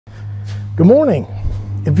Good morning.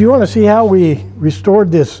 If you want to see how we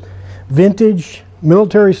restored this vintage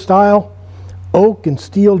military style oak and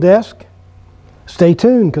steel desk, stay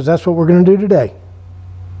tuned because that's what we're going to do today.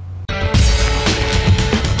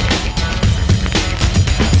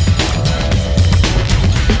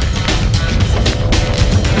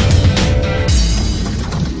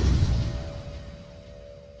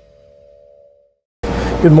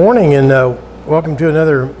 Good morning and welcome to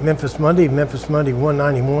another Memphis Monday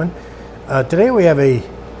 191. Today we have a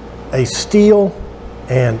steel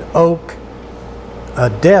and oak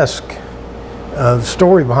desk. The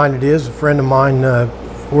story behind it is a friend of mine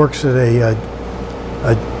works at a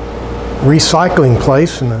recycling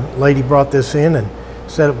place, and the lady brought this in and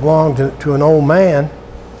said it belonged to an old man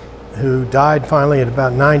who died finally at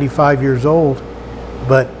about 95 years old,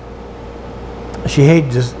 but she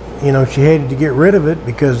hated to get rid of it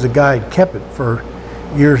because the guy had kept it for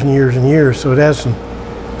years and years and years, so it has some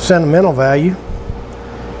sentimental value.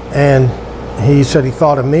 And he said he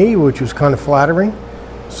thought of me, which was kind of flattering,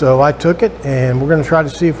 so I took it and we're going to try to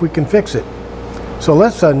see if we can fix it. So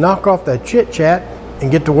let's knock off that chit chat and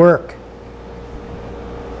get to work.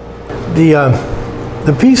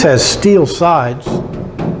 The piece has steel sides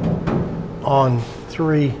on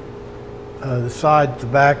three, the side, the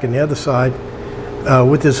back, and the other side,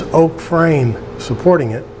 with this oak frame supporting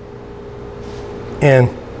it, and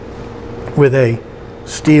with a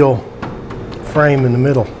steel frame in the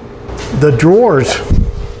middle. The drawers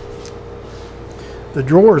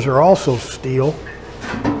are also steel.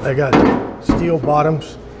 They got steel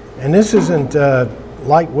bottoms, and this isn't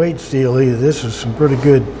lightweight steel either. This is some pretty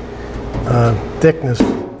good thickness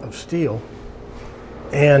of steel,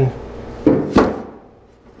 and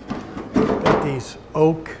got these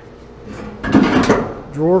oak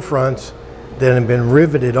drawer fronts that have been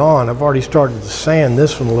riveted on. I've already started to sand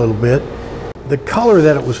this one a little bit. The color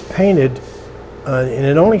that it was painted, and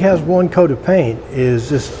it only has one coat of paint, is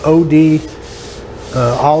this OD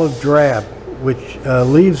olive drab, which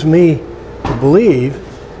leaves me to believe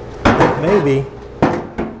that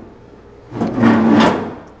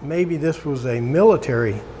maybe this was a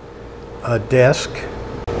military desk.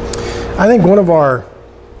 I think one of our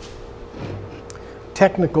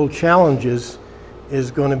technical challenges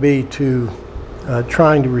is going to be to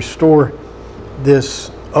trying to restore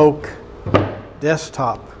this oak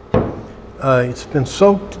desktop. It's been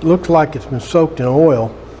soaked, looks like it's been soaked in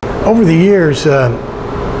oil. Over the years,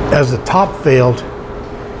 as the top failed,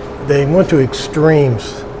 they went to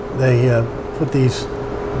extremes. They put these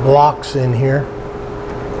blocks in here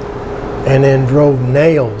and then drove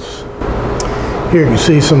nails. Here you can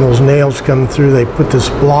see some of those nails coming through. They put this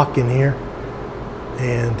block in here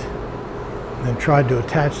and then tried to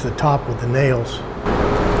attach the top with the nails.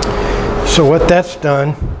 So what that's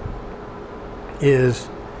done is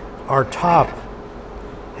our top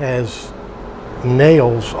has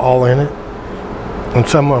nails all in it, and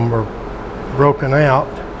some of them are broken out.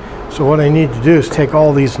 So what I need to do is take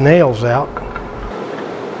all these nails out.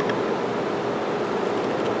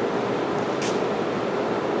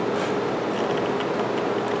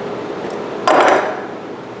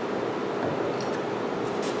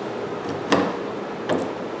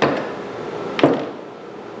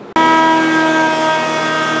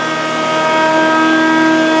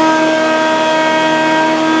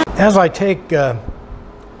 As I take the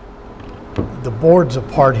boards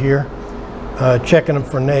apart here, checking them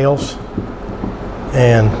for nails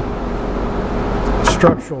and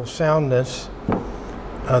structural soundness,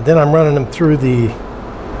 then I'm running them through the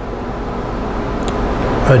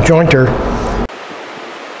jointer.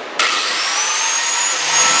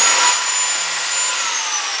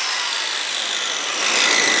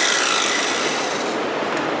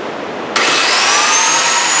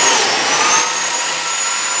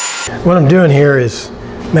 What I'm doing here is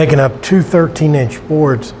making up two 13-inch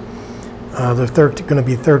boards. They're going to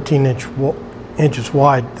be 13 inches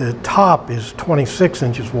wide. The top is 26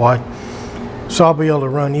 inches wide. So I'll be able to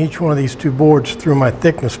run each one of these two boards through my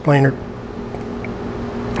thickness planer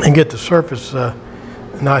and get the surface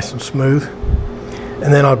nice and smooth.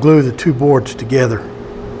 And then I'll glue the two boards together.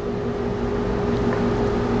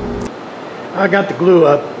 I got the glue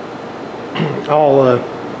up all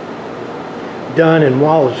done, and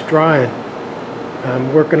while it's drying,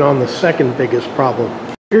 I'm working on the second biggest problem.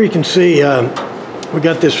 Here you can see we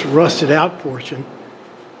got this rusted out portion.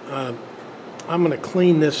 I'm going to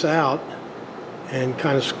clean this out and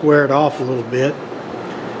kind of square it off a little bit,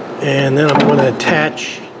 and then I'm going to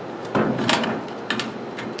attach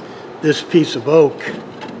this piece of oak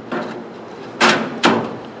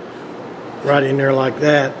right in there like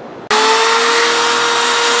that.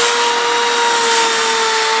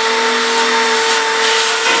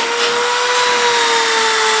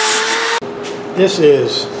 This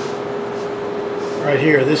is, right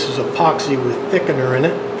here, this is epoxy with thickener in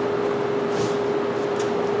it.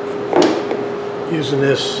 Using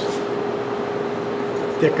this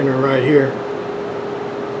thickener right here.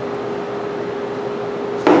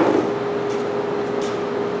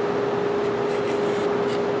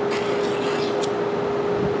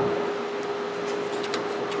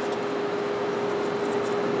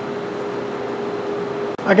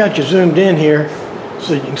 I got you zoomed in here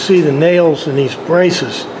so you can see the nails in these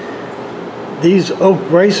braces. These oak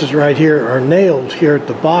braces right here are nailed here at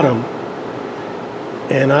the bottom,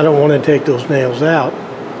 and I don't want to take those nails out.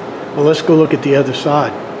 Well, let's go look at the other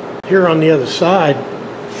side. Here on the other side,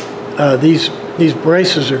 these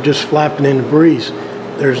braces are just flapping in the breeze.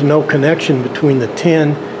 There's no connection between the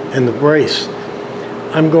tin and the brace.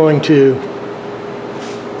 I'm going to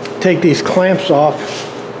take these clamps off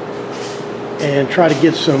and try to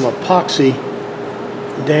get some epoxy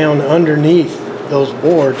down underneath those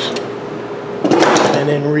boards and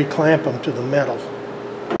then reclamp them to the metal.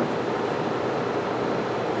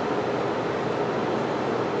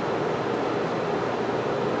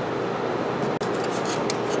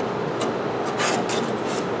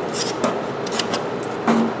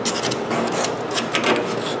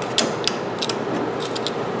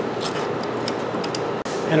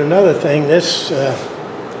 And another thing, this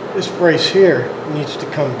brace here needs to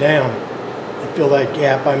come down and fill that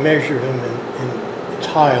gap. I measured them and it's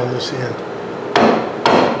high on this end.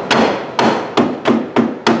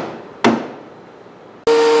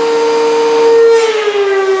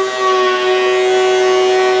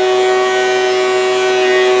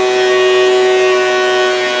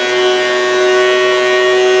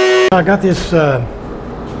 I got this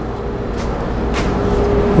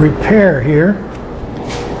repair here.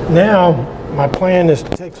 Now my plan is to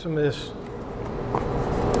take some of this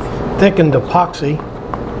thickened epoxy.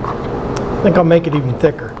 I think I'll make it even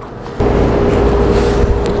thicker.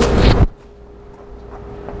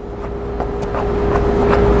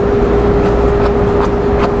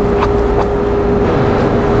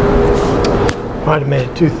 Might have made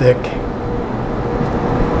it too thick.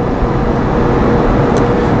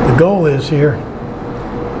 The goal is here,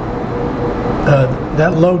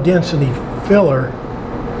 that low density filler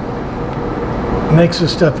makes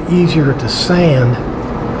this stuff easier to sand,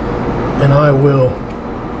 and I will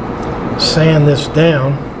sand this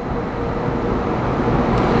down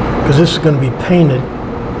because this is going to be painted,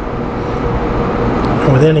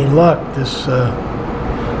 and with any luck this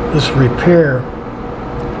repair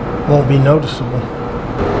won't be noticeable.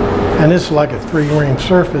 And this is like a 3-ring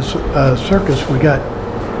circus.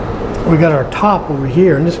 We got our top over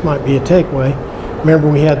here, and this might be a takeaway. Remember,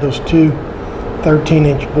 we had those two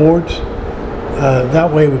 13-inch boards.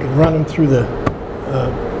 That way we can run them through the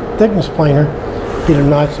thickness planer, get them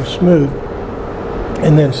nice and smooth,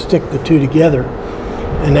 and then stick the two together.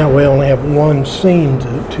 And that way I only have one seam to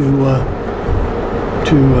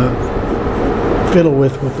fiddle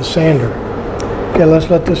with the sander. Okay, let's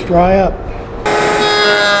let this dry up.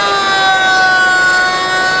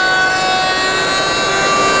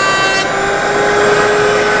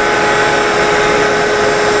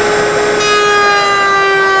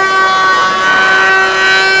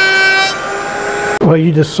 Well,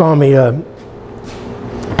 you just saw me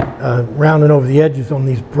rounding over the edges on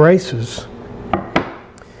these braces.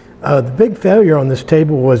 The big failure on this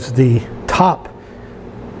table was the top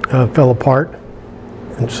fell apart,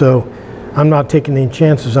 and so I'm not taking any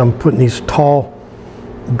chances. I'm putting these tall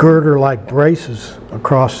girder-like braces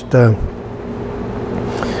across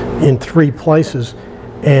in 3 places,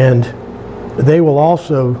 and they will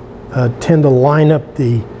also tend to line up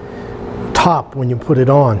the top when you put it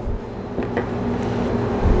on.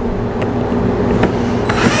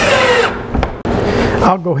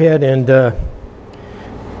 I'll go ahead and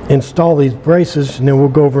install these braces, and then we'll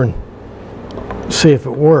go over and see if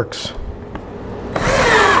it works.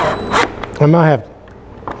 I might have,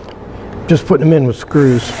 just putting them in with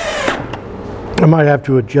screws, I might have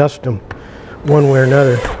to adjust them one way or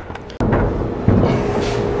another.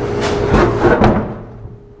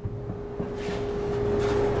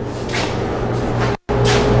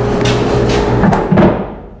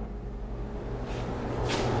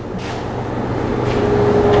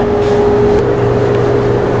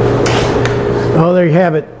 Well, there you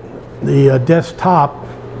have it, the desktop.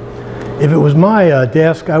 If it was my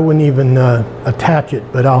desk, I wouldn't even attach it,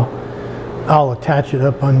 but I'll attach it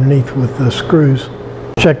up underneath with the screws.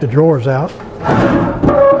 Check the drawers out.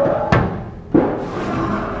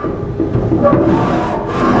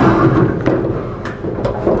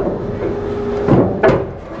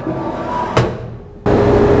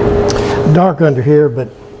 Dark under here, but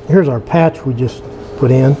here's our patch we just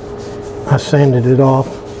put in. I sanded it off.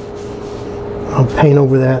 I'll paint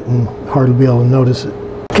over that and hardly be able to notice it.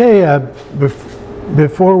 Okay,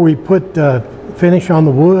 before we put finish on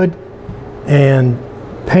the wood and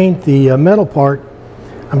paint the metal part,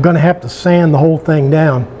 I'm going to have to sand the whole thing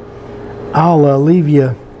down. I'll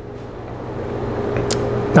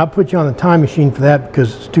put you on a time machine for that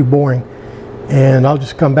because it's too boring, and I'll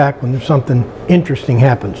just come back when there's something interesting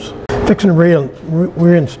happens. Fixing to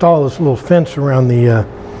reinstall this little fence around the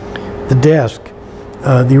desk.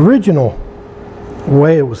 The original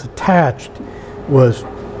way it was attached was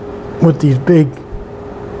with these big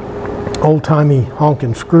old-timey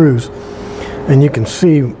honking screws, and you can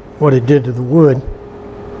see what it did to the wood.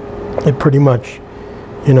 It pretty much,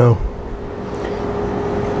 you know,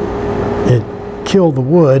 it killed the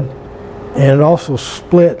wood, and it also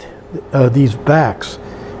split these backs,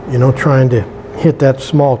 you know, trying to hit that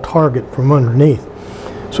small target from underneath.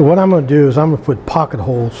 So what I'm going to do is I'm going to put pocket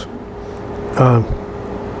holes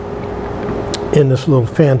in this little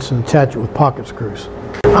fence and attach it with pocket screws.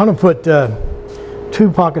 I'm going to put 2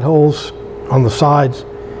 pocket holes on the sides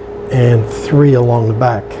and 3 along the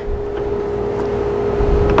back.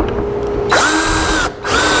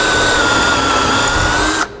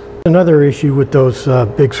 Another issue with those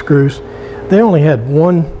big screws, they only had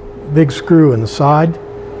 1 big screw in the side.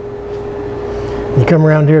 You come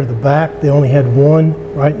around here to the back, they only had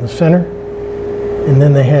 1 right in the center, and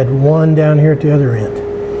then they had 1 down here at the other end.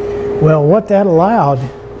 Well, what that allowed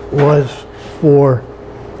was for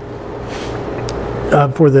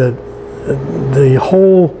the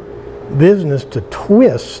whole business to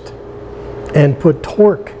twist and put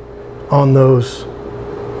torque on those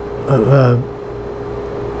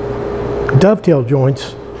dovetail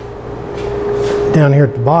joints down here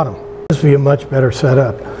at the bottom. This would be a much better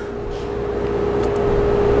setup.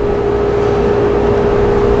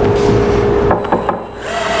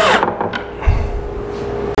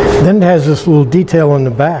 Then it has this little detail on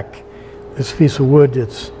the back, this piece of wood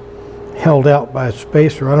that's held out by a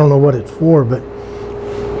spacer. I don't know what it's for, but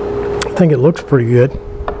I think it looks pretty good.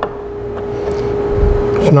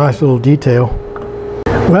 It's a nice little detail.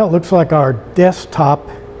 Well, it looks like our desktop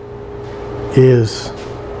is,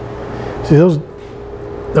 see those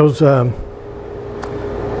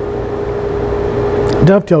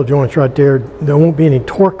dovetail joints right there, there won't be any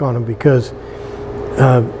torque on them because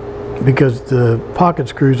the pocket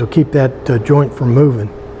screws will keep that joint from moving.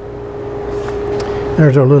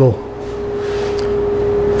 There's our little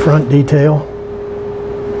front detail.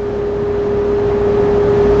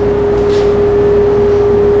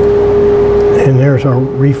 And there's our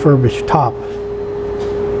refurbished top.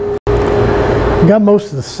 Got most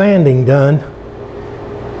of the sanding done.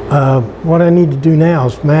 What I need to do now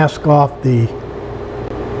is mask off the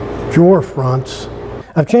drawer fronts.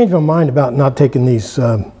 I've changed my mind about not taking these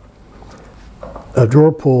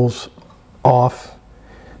drawer pulls off.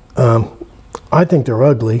 I think they're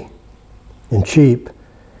ugly and cheap,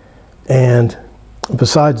 and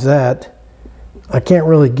besides that, I can't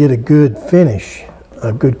really get a good finish,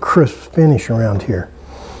 a good crisp finish around here.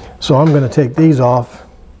 So I'm going to take these off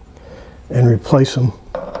and replace them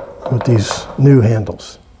with these new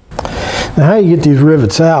handles. Now how you get these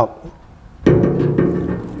rivets out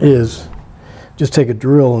is just take a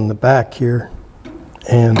drill in the back here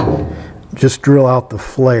and just drill out the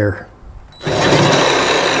flare.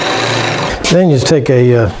 Then you just take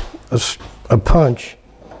a punch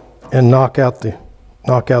and knock out the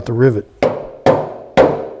rivet.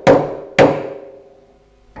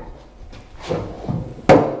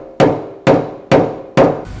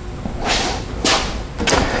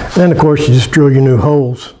 Then of course you just drill your new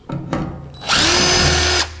holes.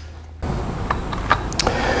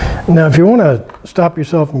 Now if you want to stop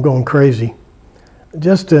yourself from going crazy,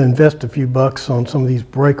 just to invest a few bucks on some of these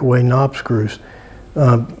breakaway knob screws,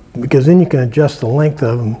 because then you can adjust the length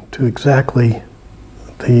of them to exactly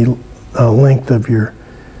the length of your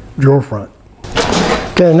drawer front.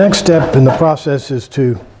 Okay, the next step in the process is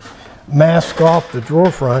to mask off the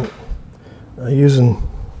drawer front using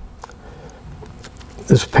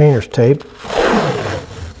this painter's tape.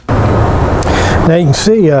 Now you can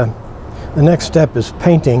see the next step is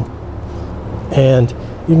painting, and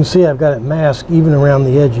you can see I've got it masked even around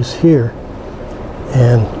the edges here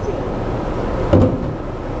and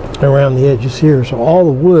around the edges here, so all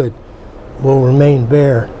the wood will remain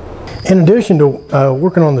bare. In addition to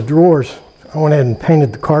working on the drawers, I went ahead and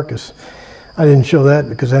painted the carcass. I didn't show that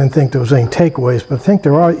because I didn't think there was any takeaways, but I think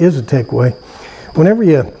there is a takeaway.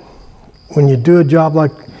 When you do a job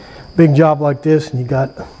big job like this, and you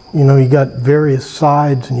got various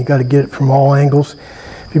sides, and you got to get it from all angles.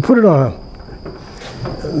 If you put it on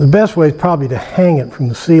The best way is probably to hang it from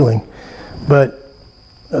the ceiling, but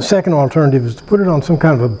a second alternative is to put it on some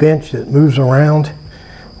kind of a bench that moves around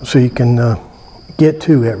so you can get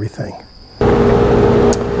to everything.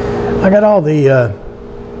 I got all the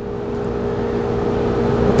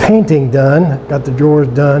painting done, got the drawers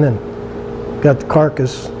done, and got the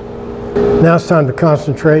carcass. Now it's time to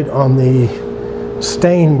concentrate on the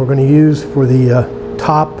stain we're going to use for the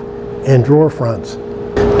top and drawer fronts.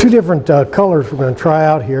 Two different colors we're going to try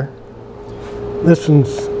out here.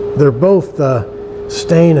 They're both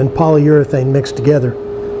stain and polyurethane mixed together,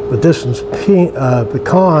 but this one's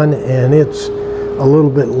pecan, and it's a little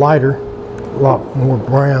bit lighter, a lot more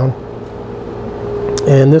brown.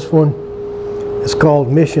 And this one is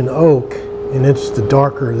called Mission Oak, and it's the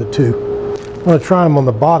darker of the two. I'm going to try them on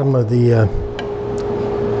the bottom of the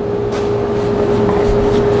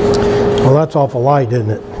well, that's awful light, isn't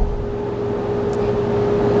it?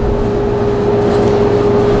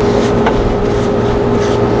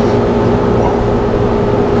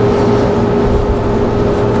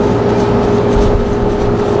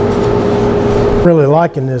 Really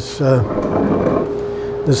liking this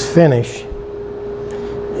this finish.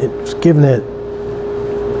 It's giving it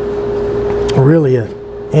really an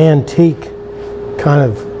antique kind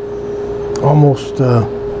of almost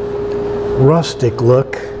rustic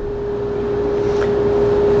look.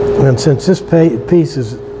 And since this piece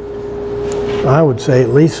is, I would say, at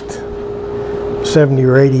least 70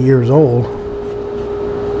 or 80 years old,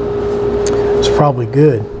 it's probably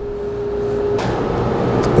good.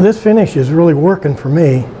 This finish is really working for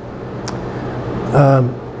me.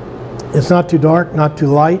 It's not too dark, not too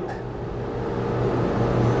light.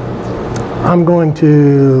 I'm going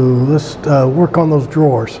to, let's work on those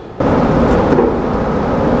drawers.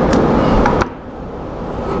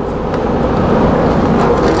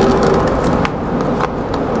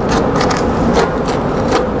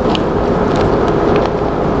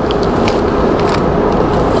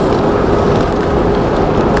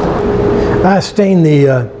 I stained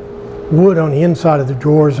the wood on the inside of the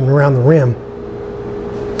drawers and around the rim.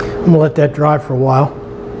 I'm going to let that dry for a while.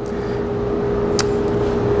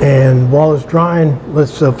 And while it's drying,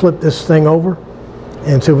 let's flip this thing over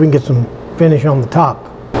and see if we can get some finish on the top.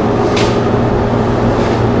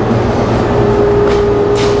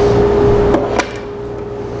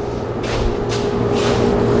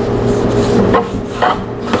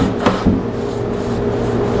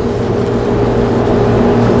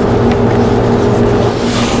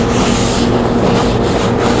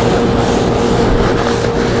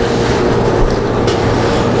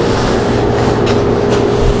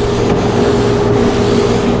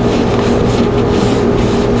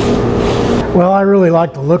 Well, I really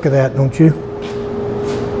like the look of that, don't you?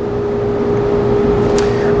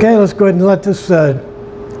 Okay, let's go ahead and let this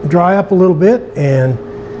dry up a little bit, and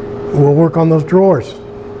we'll work on those drawers.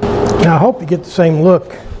 Now, I hope you get the same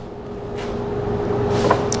look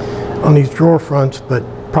on these drawer fronts, but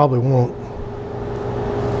probably won't.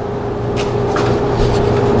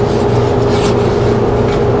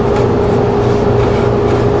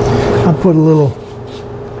 I put a little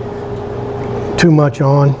too much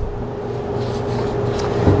on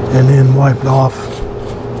and then wipe it off.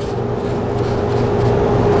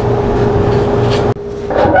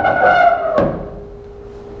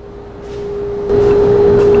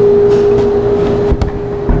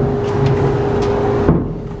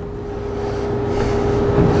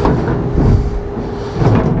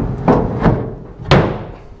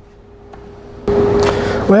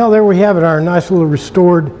 Well, there we have it, our nice little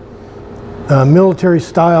restored military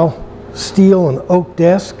style steel and oak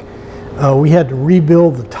desk. We had to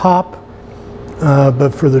rebuild the top, but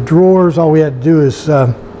for the drawers, all we had to do is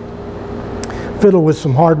fiddle with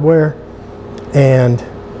some hardware and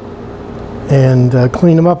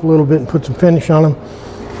clean them up a little bit and put some finish on them.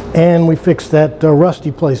 And we fixed that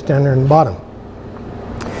rusty place down there in the bottom.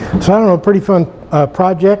 So I don't know, pretty fun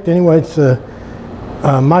project. Anyway, it's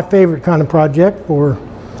my favorite kind of project for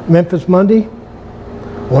Memphis Monday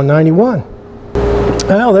 191.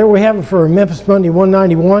 Well, there we have it for Memphis Monday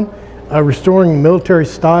 191. Restoring military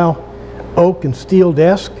style oak and steel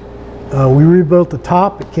desk. We rebuilt the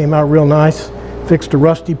top. It came out real nice. Fixed a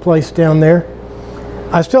rusty place down there.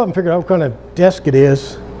 I still haven't figured out what kind of desk it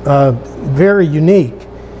is. Very unique.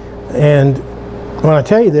 And when I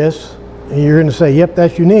tell you this, you're going to say, yep,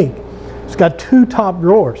 that's unique. It's got two top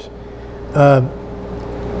drawers.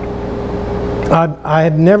 I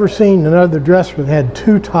had never seen another dresser that had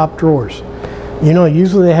two top drawers. You know,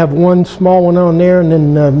 usually they have one small one on there and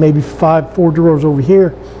then maybe four drawers over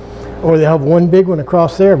here, or they have one big one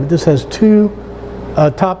across there, but this has two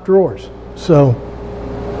top drawers. So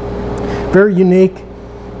very unique.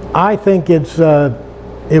 I think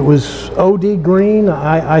it was OD green.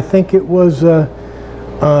 I think it was an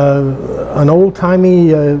old-timey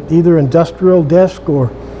either industrial desk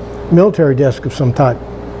or military desk of some type.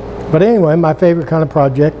 But anyway, my favorite kind of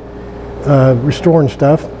project, restoring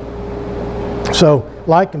stuff. So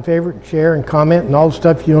like and favorite and share and comment and all the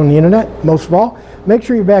stuff you do on the internet. Most of all, make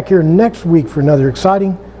sure you're back here next week for another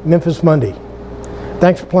exciting Memphis Monday.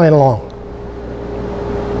 Thanks for playing along.